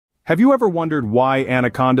Have you ever wondered why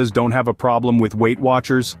anacondas don't have a problem with Weight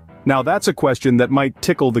Watchers? Now that's a question that might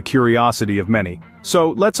tickle the curiosity of many.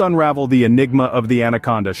 So let's unravel the enigma of the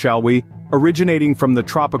anaconda, shall we? Originating from the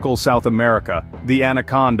tropical South America, the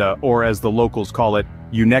anaconda, or as the locals call it,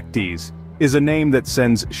 eunectes, is a name that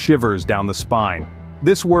sends shivers down the spine.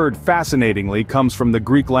 This word fascinatingly comes from the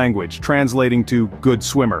Greek language, translating to good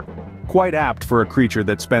swimmer. Quite apt for a creature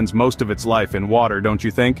that spends most of its life in water, don't you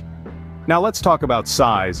think? Now let's talk about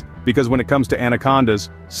size, because when it comes to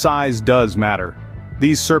anacondas, size does matter.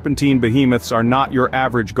 These serpentine behemoths are not your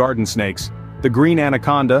average garden snakes. The green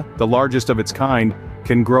anaconda, the largest of its kind,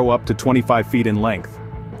 can grow up to 25 feet in length.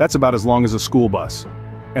 That's about as long as a school bus.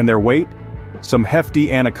 And their weight? Some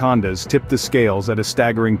hefty anacondas tip the scales at a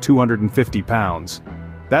staggering 250 pounds.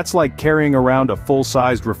 That's like carrying around a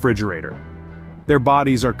full-sized refrigerator. Their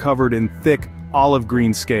bodies are covered in thick, olive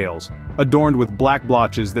green scales, adorned with black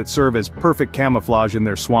blotches that serve as perfect camouflage in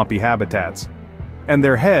their swampy habitats. And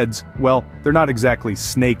their heads, well, they're not exactly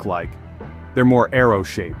snake-like. They're more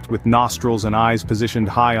arrow-shaped, with nostrils and eyes positioned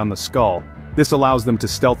high on the skull. This allows them to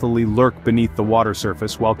stealthily lurk beneath the water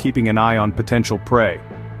surface while keeping an eye on potential prey.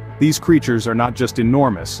 These creatures are not just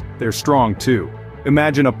enormous, they're strong too.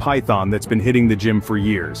 Imagine a python that's been hitting the gym for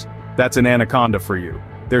years. That's an anaconda for you.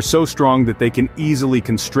 They're so strong that they can easily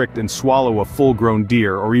constrict and swallow a full-grown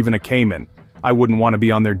deer or even a caiman. I wouldn't want to be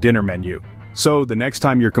on their dinner menu. So, the next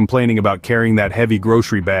time you're complaining about carrying that heavy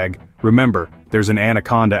grocery bag, remember, there's an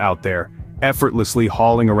anaconda out there, effortlessly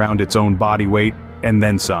hauling around its own body weight, and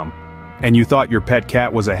then some. And you thought your pet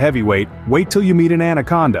cat was a heavyweight, wait till you meet an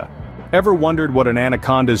anaconda. Ever wondered what an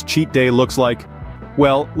anaconda's cheat day looks like?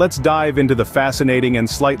 Well, let's dive into the fascinating and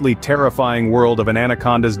slightly terrifying world of an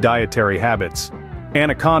anaconda's dietary habits.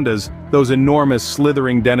 Anacondas, those enormous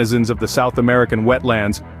slithering denizens of the South American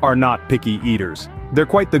wetlands, are not picky eaters. They're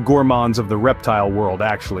quite the gourmands of the reptile world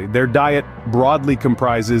actually. Their diet broadly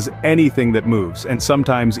comprises anything that moves, and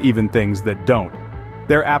sometimes even things that don't.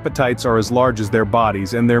 Their appetites are as large as their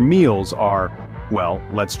bodies, and their meals are, well,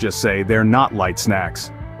 let's just say they're not light snacks.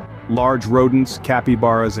 Large rodents,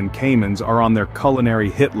 capybaras and caimans are on their culinary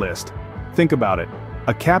hit list. Think about it.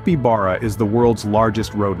 A capybara is the world's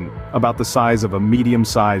largest rodent, about the size of a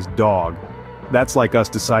medium-sized dog. That's like us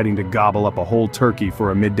deciding to gobble up a whole turkey for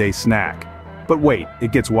a midday snack. But wait,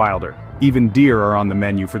 it gets wilder. Even deer are on the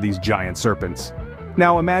menu for these giant serpents.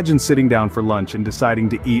 Now imagine sitting down for lunch and deciding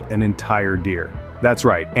to eat an entire deer. That's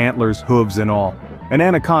right, antlers, hooves and all. An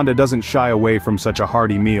anaconda doesn't shy away from such a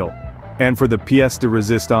hearty meal. And for the pièce de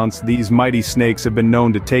résistance, these mighty snakes have been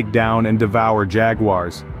known to take down and devour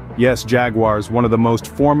jaguars. Yes, jaguars, one of the most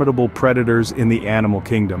formidable predators in the animal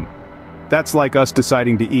kingdom. That's like us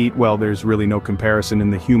deciding to eat, well, there's really no comparison in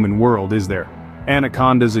the human world, is there?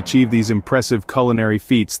 Anacondas achieve these impressive culinary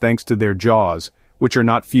feats thanks to their jaws, which are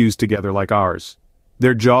not fused together like ours.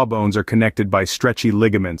 Their jaw bones are connected by stretchy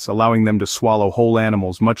ligaments, allowing them to swallow whole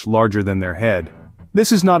animals much larger than their head.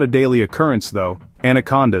 This is not a daily occurrence though.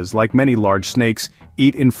 Anacondas, like many large snakes,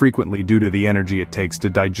 eat infrequently due to the energy it takes to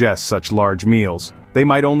digest such large meals. They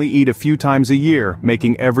might only eat a few times a year,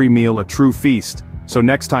 making every meal a true feast. So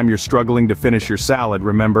next time you're struggling to finish your salad,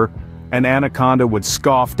 remember, an anaconda would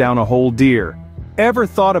scoff down a whole deer. Ever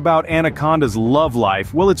thought about anaconda's love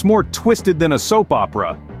life? Well, it's more twisted than a soap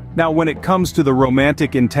opera. Now when it comes to the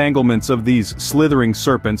romantic entanglements of these slithering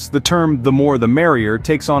serpents, the term "the more the merrier"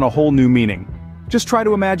 takes on a whole new meaning. Just try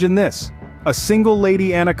to imagine this. A single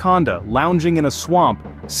lady anaconda, lounging in a swamp,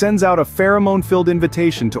 sends out a pheromone-filled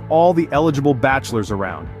invitation to all the eligible bachelors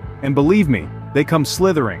around. And believe me, they come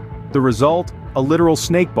slithering. The result? A literal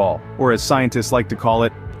snake ball, or as scientists like to call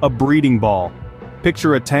it, a breeding ball.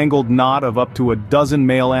 Picture a tangled knot of up to a dozen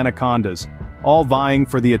male anacondas, all vying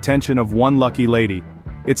for the attention of one lucky lady.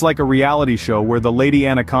 It's like a reality show where the lady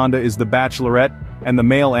anaconda is the bachelorette, and the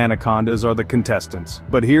male anacondas are the contestants.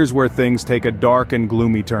 But here's where things take a dark and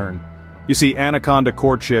gloomy turn. You see, anaconda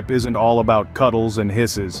courtship isn't all about cuddles and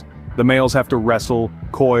hisses. The males have to wrestle,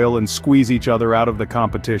 coil, and squeeze each other out of the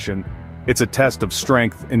competition. It's a test of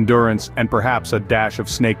strength, endurance, and perhaps a dash of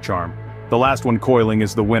snake charm. The last one coiling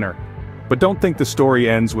is the winner. But don't think the story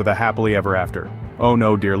ends with a happily ever after. Oh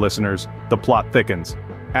no, dear listeners, the plot thickens.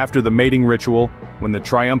 After the mating ritual, when the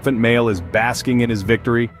triumphant male is basking in his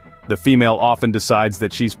victory, the female often decides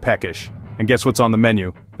that she's peckish. And guess what's on the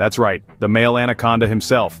menu? That's right, the male anaconda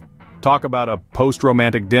himself. Talk about a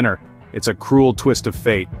post-romantic dinner. It's a cruel twist of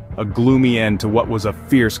fate, a gloomy end to what was a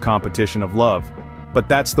fierce competition of love. But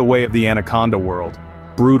that's the way of the anaconda world.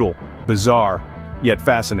 Brutal, bizarre, yet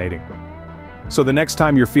fascinating. So the next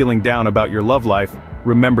time you're feeling down about your love life,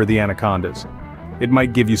 remember the anacondas. It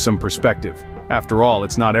might give you some perspective. After all,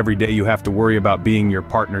 it's not every day you have to worry about being your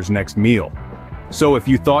partner's next meal. So if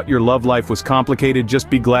you thought your love life was complicated, just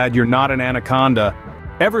be glad you're not an anaconda.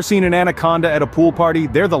 Ever seen an anaconda at a pool party?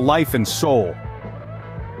 They're the life and soul.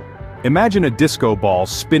 Imagine a disco ball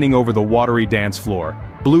spinning over the watery dance floor.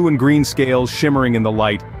 Blue and green scales shimmering in the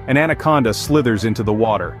light, an anaconda slithers into the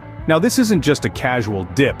water. Now this isn't just a casual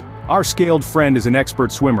dip. Our scaled friend is an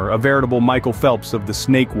expert swimmer, a veritable Michael Phelps of the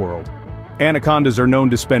snake world. Anacondas are known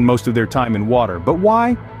to spend most of their time in water, but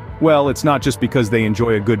why? Well, it's not just because they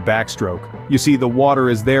enjoy a good backstroke. You see, the water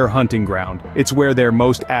is their hunting ground. It's where they're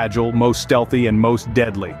most agile, most stealthy, and most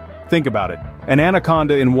deadly. Think about it. An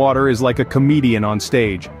anaconda in water is like a comedian on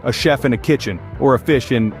stage, a chef in a kitchen, or a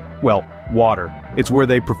fish in, well, water. It's where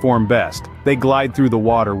they perform best. They glide through the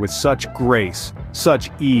water with such grace, such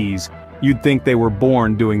ease, you'd think they were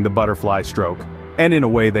born doing the butterfly stroke. And in a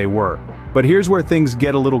way they were. But here's where things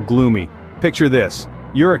get a little gloomy. Picture this.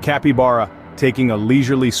 You're a capybara, taking a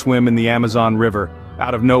leisurely swim in the Amazon River.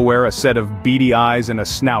 Out of nowhere, a set of beady eyes and a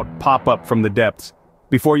snout pop up from the depths.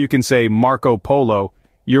 Before you can say Marco Polo,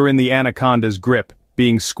 you're in the anaconda's grip,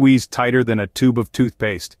 being squeezed tighter than a tube of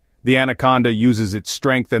toothpaste. The anaconda uses its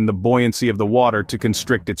strength and the buoyancy of the water to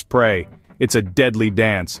constrict its prey. It's a deadly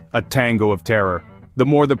dance, a tango of terror. The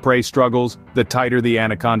more the prey struggles, the tighter the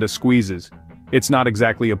anaconda squeezes. It's not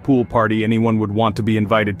exactly a pool party anyone would want to be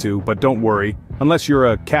invited to, but don't worry, unless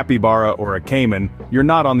you're a capybara or a caiman, you're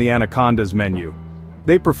not on the anaconda's menu.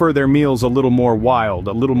 They prefer their meals a little more wild,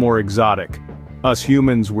 a little more exotic. Us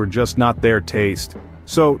humans were just not their taste.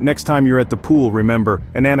 So, next time you're at the pool, remember,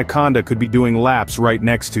 an anaconda could be doing laps right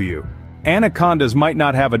next to you. Anacondas might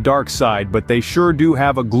not have a dark side, but they sure do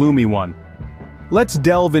have a gloomy one. Let's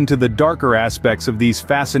delve into the darker aspects of these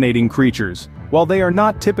fascinating creatures. While they are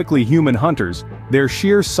not typically human hunters, their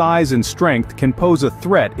sheer size and strength can pose a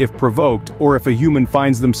threat if provoked or if a human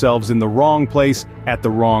finds themselves in the wrong place at the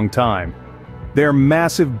wrong time. Their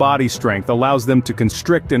massive body strength allows them to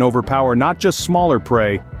constrict and overpower not just smaller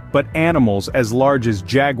prey, but animals as large as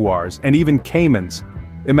jaguars and even caimans.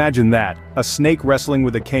 Imagine that, a snake wrestling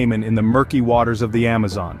with a caiman in the murky waters of the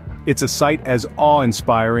Amazon. It's a sight as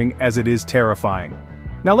awe-inspiring as it is terrifying.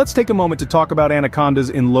 Now let's take a moment to talk about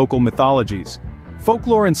anacondas in local mythologies.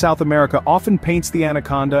 Folklore in South America often paints the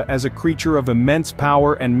anaconda as a creature of immense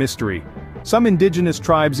power and mystery. Some indigenous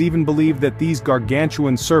tribes even believe that these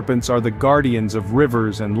gargantuan serpents are the guardians of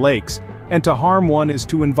rivers and lakes, and to harm one is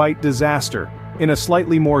to invite disaster. In a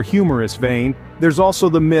slightly more humorous vein, there's also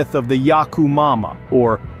the myth of the Yaku Mama,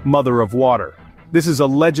 or Mother of Water. This is a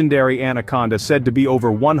legendary anaconda said to be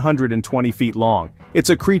over 120 feet long. It's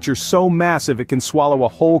a creature so massive it can swallow a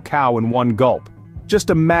whole cow in one gulp. Just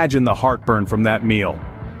imagine the heartburn from that meal.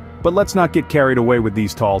 But let's not get carried away with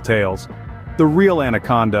these tall tales. The real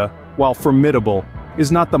anaconda, while formidable, is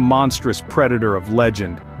not the monstrous predator of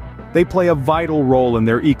legend. They play a vital role in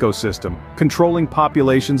their ecosystem, controlling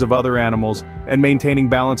populations of other animals and maintaining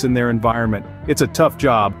balance in their environment. It's a tough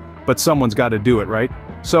job, but someone's got to do it, right?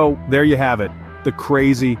 So, there you have it. The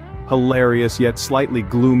crazy, hilarious yet slightly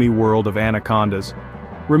gloomy world of anacondas.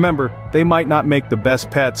 Remember, they might not make the best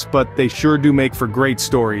pets, but they sure do make for great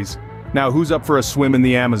stories. Now who's up for a swim in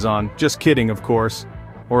the Amazon? Just kidding, of course.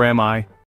 Or am I?